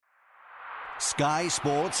Sky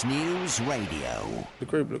Sports News Radio. The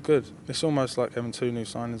group look good. It's almost like having two new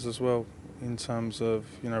signings as well, in terms of,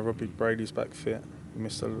 Robbie Brady's back fit. He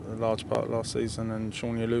missed a large part last season, and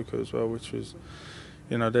Shawnee Luca as well, which was,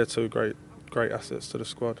 they're two great assets to the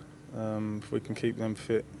squad. If we can keep them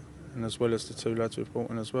fit, and as well as the two lads we've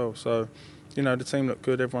brought in as well. So, the team look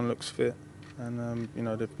good, everyone looks fit, and,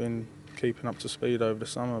 they've been keeping up to speed over the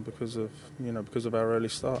summer because of our early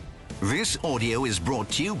start. This audio is brought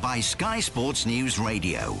to you by Sky Sports News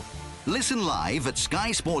Radio. Listen live at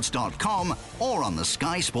skysports.com or on the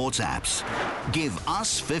Sky Sports apps. Give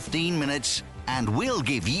us 15 minutes and we'll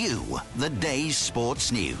give you the day's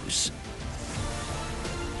sports news.